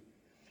 save me.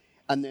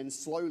 And then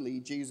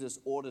slowly Jesus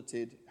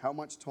audited how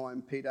much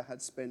time Peter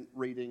had spent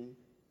reading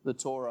the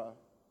Torah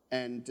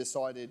and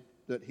decided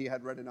that he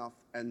had read enough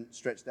and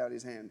stretched out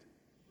his hand.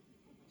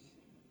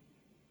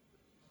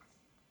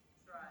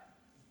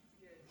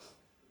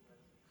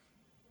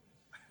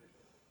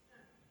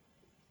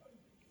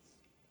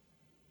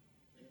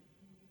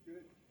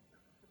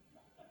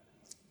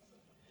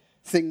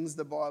 things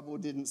the Bible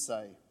didn't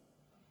say.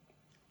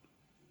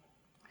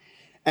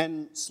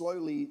 And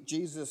slowly,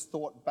 Jesus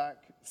thought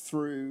back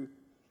through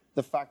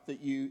the fact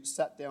that you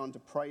sat down to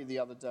pray the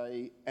other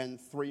day and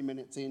 3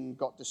 minutes in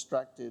got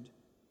distracted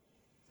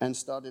and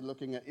started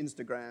looking at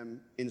Instagram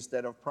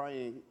instead of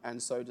praying,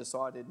 and so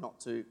decided not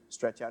to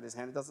stretch out his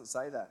hand. It doesn't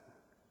say that.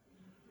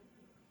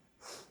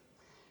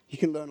 You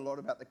can learn a lot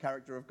about the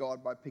character of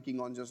God by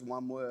picking on just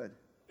one word.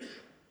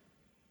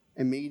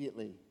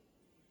 Immediately.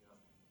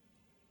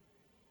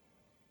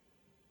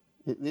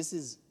 This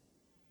is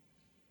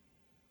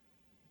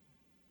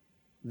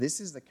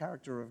the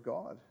character of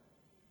God.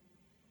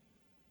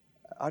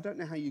 I don't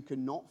know how you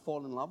can not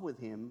fall in love with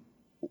him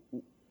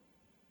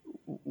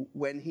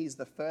when he's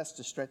the first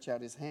to stretch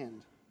out his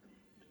hand.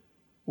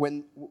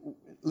 When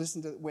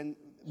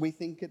we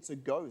think it's a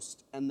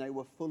ghost and they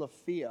were full of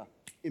fear,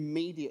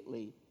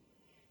 immediately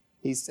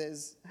he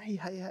says,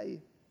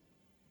 hey,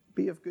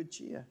 be of good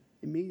cheer.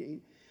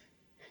 Immediately.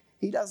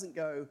 He doesn't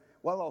go,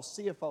 well, I'll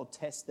see if I'll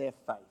test their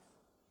faith.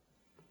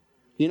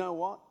 You know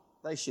what?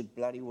 They should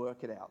bloody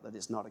work it out that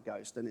it's not a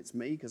ghost and it's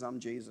me because I'm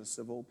Jesus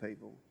of all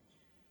people.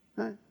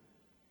 No.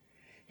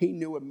 He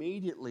knew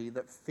immediately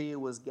that fear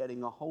was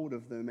getting a hold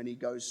of them, and he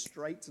goes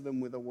straight to them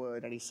with a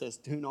word and he says,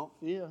 do not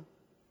fear.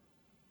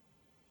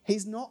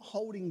 He's not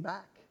holding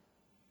back.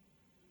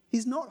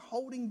 He's not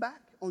holding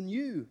back on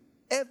you,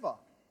 ever.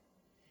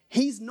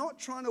 He's not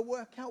trying to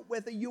work out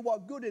whether you are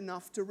good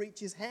enough to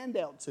reach his hand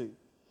out to.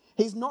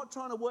 He's not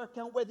trying to work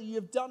out whether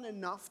you've done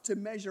enough to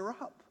measure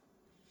up.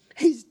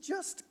 He's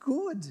just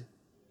good.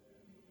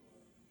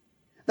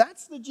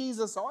 That's the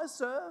Jesus I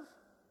serve.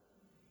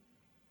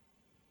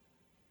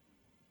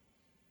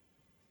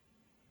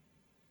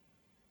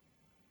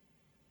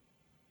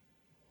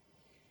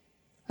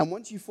 And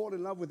once you fall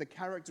in love with the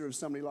character of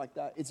somebody like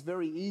that, it's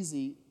very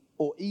easy,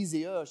 or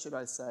easier, should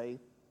I say,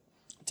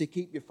 to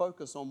keep your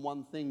focus on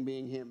one thing,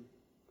 being him,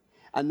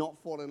 and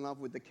not fall in love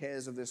with the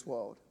cares of this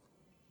world.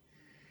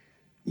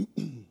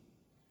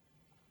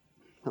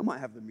 I might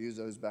have the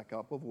musos back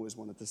up. I've always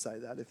wanted to say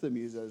that. If the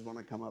musos want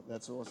to come up,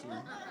 that's awesome.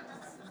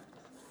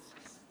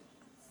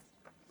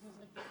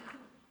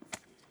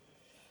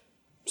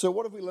 So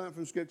what have we learned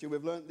from Scripture?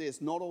 We've learned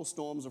this: not all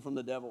storms are from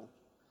the devil.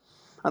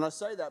 And I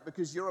say that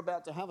because you're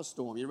about to have a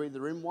storm. You're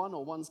either in one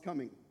or one's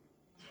coming.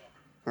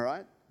 All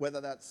right? Whether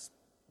that's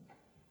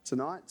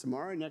tonight,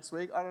 tomorrow, next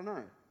week, I don't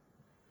know.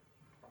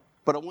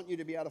 But I want you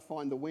to be able to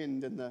find the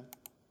wind in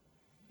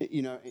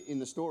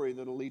the story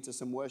that'll lead to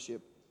some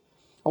worship.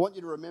 I want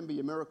you to remember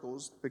your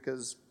miracles,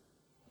 because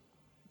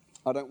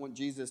I don't want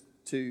Jesus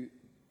to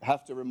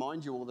have to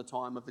remind you all the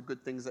time of the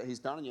good things that he's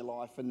done in your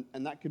life.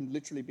 And that can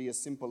literally be as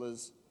simple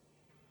as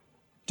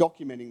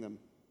documenting them.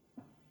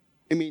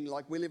 I mean,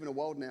 like, we live in a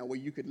world now where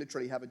you could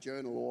literally have a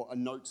journal or a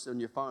notes on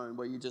your phone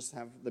where you just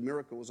have the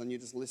miracles and you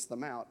just list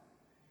them out.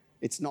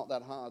 It's not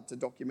that hard to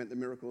document the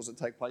miracles that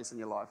take place in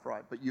your life,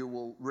 right? But you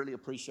will really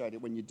appreciate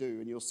it when you do,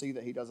 and you'll see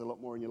that he does a lot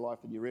more in your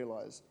life than you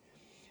realize.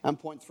 And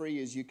point 3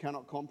 is you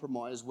cannot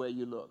compromise where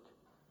you look.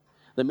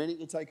 The minute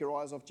you take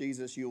your eyes off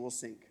Jesus, you will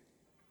sink.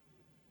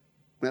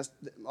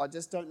 I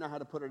just don't know how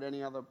to put it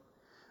any other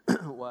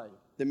way.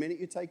 The minute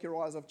you take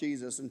your eyes off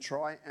Jesus and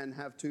try and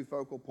have 2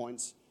 focal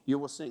points, you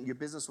will sink. Your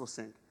business will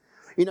sink.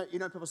 You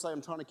know, people say,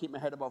 I'm trying to keep my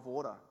head above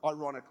water.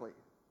 Ironically.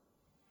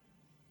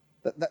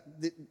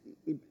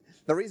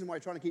 The reason why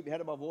you're trying to keep your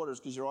head above water is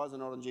because your eyes are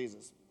not on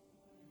Jesus.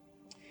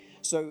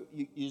 So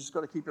you just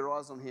got to keep your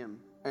eyes on him.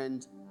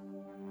 And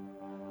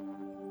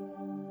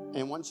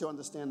once you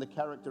understand the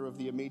character of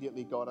the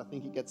immediately God, I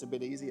think it gets a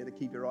bit easier to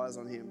keep your eyes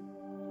on him.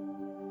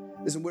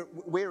 Listen,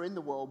 we're in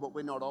the world, but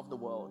we're not of the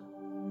world.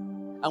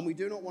 And we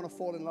do not want to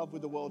fall in love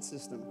with the world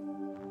system.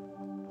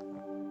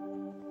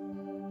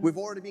 We've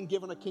already been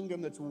given a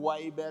kingdom that's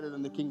way better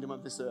than the kingdom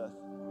of this earth.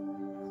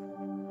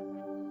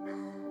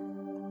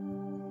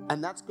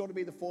 And that's got to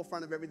be the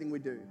forefront of everything we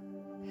do.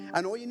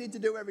 And all you need to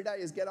do every day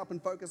is get up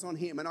and focus on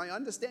him. And I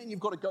understand you've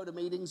got to go to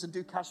meetings and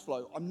do cash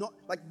flow. I'm not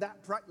like that.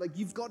 Like,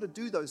 you've got to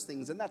do those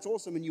things, and that's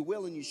awesome, and you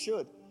will and you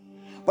should.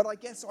 But I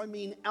guess I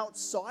mean,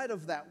 outside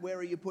of that, where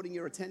are you putting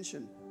your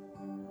attention?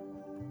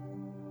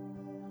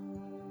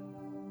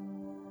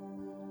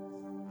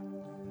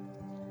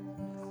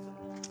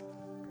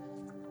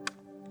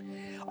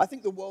 I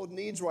think the world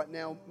needs right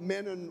now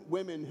men and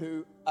women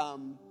who,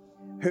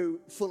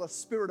 full of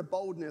spirit of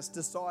boldness,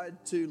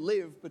 decide to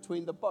live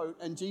between the boat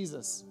and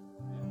Jesus,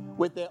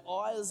 with their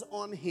eyes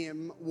on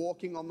him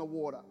walking on the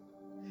water.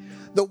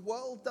 The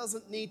world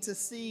doesn't need to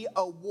see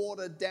a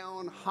watered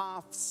down,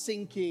 half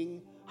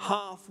sinking,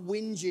 half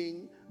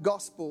whinging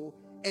gospel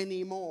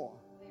anymore.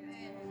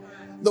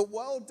 The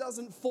world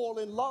doesn't fall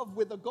in love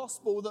with a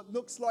gospel that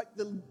looks like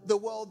the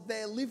world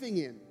they're living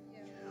in.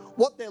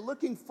 What they're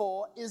looking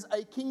for is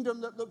a kingdom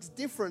that looks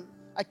different,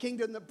 a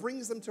kingdom that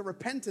brings them to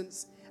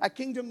repentance, a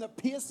kingdom that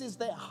pierces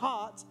their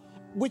heart,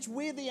 which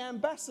we're the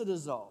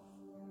ambassadors of.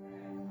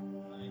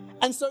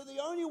 And so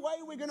the only way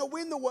we're going to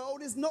win the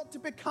world is not to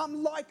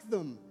become like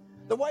them.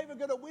 The way we're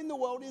going to win the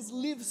world is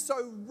live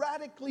so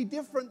radically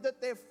different that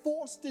they're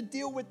forced to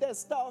deal with their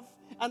stuff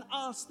and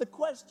ask the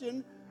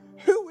question,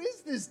 Who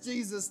is this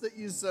Jesus that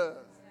you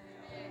serve?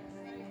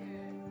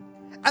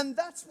 And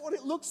that's what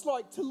it looks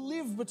like to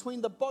live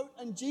between the boat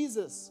and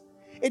Jesus.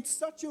 It's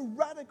such a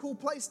radical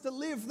place to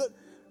live that,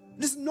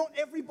 listen, not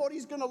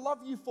everybody's going to love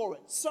you for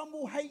it. Some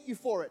will hate you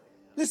for it.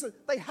 Listen,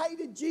 they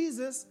hated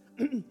Jesus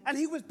and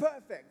he was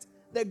perfect.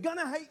 They're going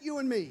to hate you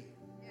and me.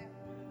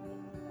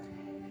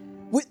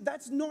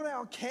 That's not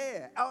our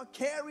care. Our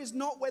care is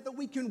not whether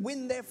we can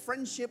win their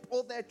friendship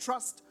or their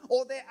trust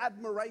or their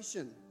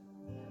admiration.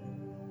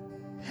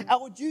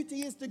 Our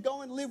duty is to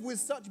go and live with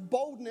such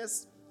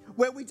boldness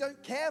where we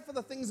don't care for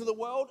the things of the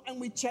world and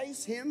we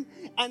chase him,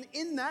 and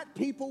in that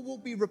people will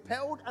be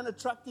repelled and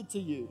attracted to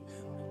you.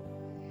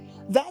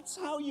 That's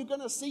how you're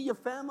going to see your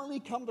family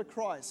come to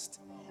Christ.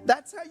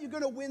 That's how you're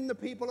going to win the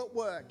people at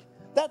work.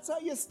 That's how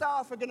your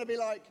staff are going to be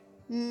like,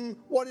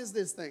 what is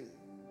this thing?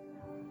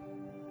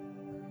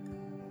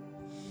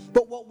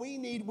 But what we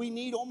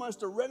need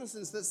almost a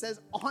renaissance that says,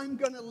 I'm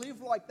going to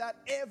live like that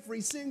every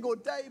single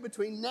day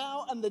between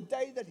now and the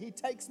day that he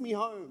takes me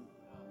home.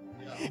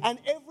 And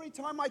every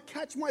time I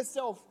catch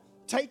myself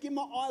taking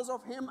my eyes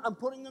off him and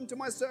putting them to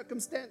my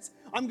circumstance,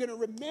 I'm going to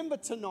remember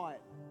tonight.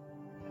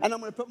 And I'm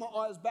going to put my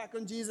eyes back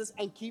on Jesus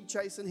and keep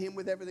chasing him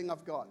with everything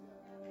I've got.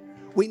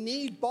 We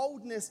need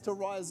boldness to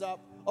rise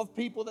up of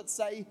people that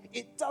say,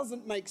 it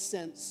doesn't make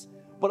sense,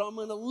 but I'm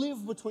going to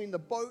live between the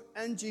boat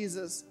and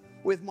Jesus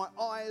with my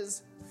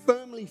eyes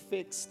firmly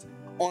fixed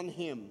on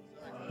him.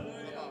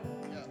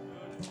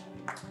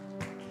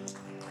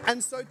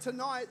 And so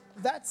tonight,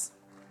 that's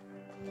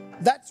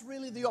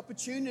really the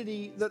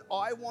opportunity that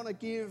I want to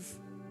give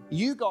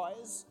you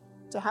guys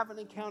to have an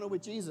encounter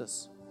with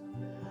Jesus.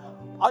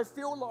 I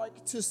feel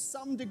like to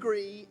some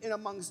degree, in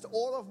amongst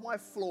all of my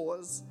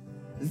flaws,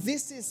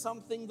 this is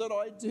something that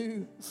I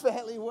do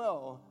fairly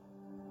well.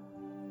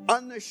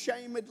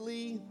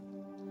 Unashamedly,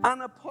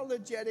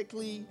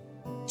 unapologetically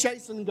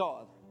chasing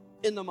God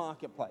in the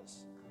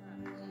marketplace.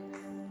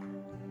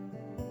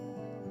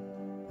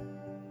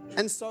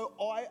 And so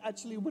I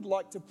actually would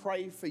like to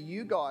pray for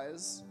you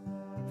guys,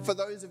 for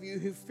those of you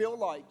who feel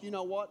like, you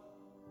know what,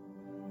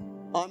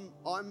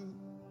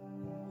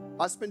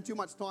 I spend too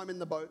much time in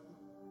the boat.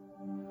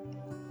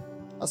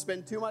 I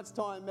spend too much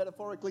time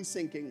metaphorically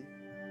sinking.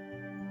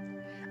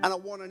 And I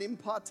want an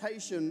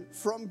impartation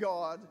from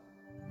God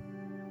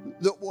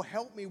that will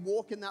help me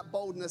walk in that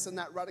boldness and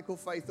that radical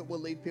faith that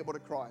will lead people to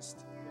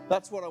Christ.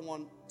 That's what I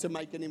want to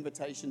make an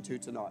invitation to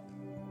tonight.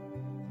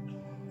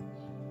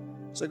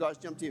 So guys,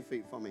 jump to your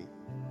feet for me.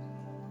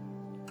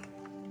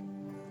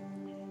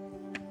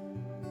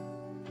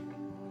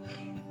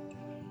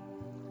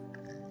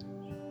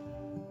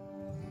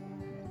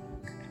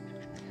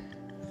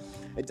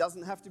 It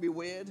doesn't have to be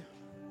weird,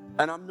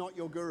 and I'm not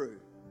your guru,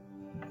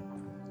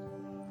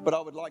 but I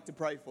would like to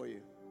pray for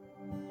you.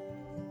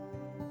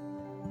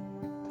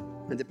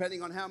 And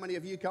depending on how many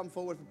of you come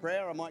forward for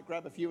prayer, I might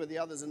grab a few of the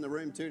others in the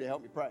room too to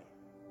help me pray.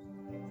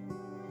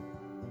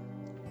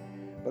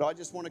 But I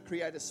just want to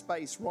create a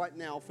space right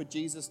now for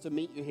Jesus to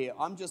meet you here.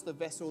 I'm just the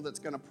vessel that's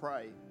going to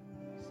pray.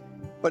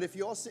 But if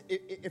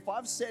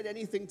I've said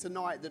anything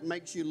tonight that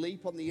makes you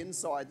leap on the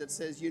inside, that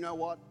says, you know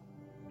what?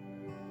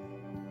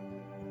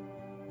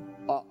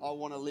 I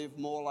want to live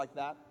more like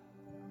that,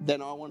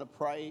 then I want to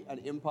pray an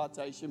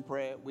impartation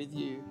prayer with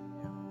you.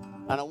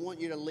 And I want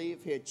you to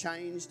leave here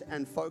changed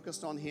and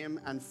focused on him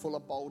and full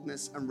of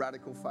boldness and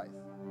radical faith.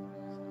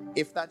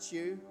 If that's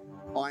you,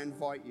 I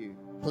invite you.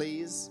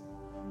 Please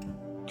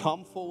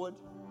come forward.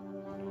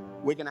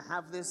 We're going to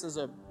have this as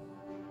a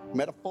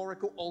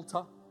metaphorical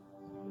altar.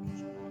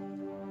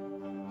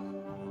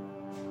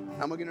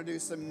 And we're going to do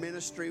some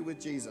ministry with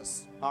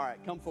Jesus. All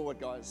right, come forward,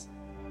 guys.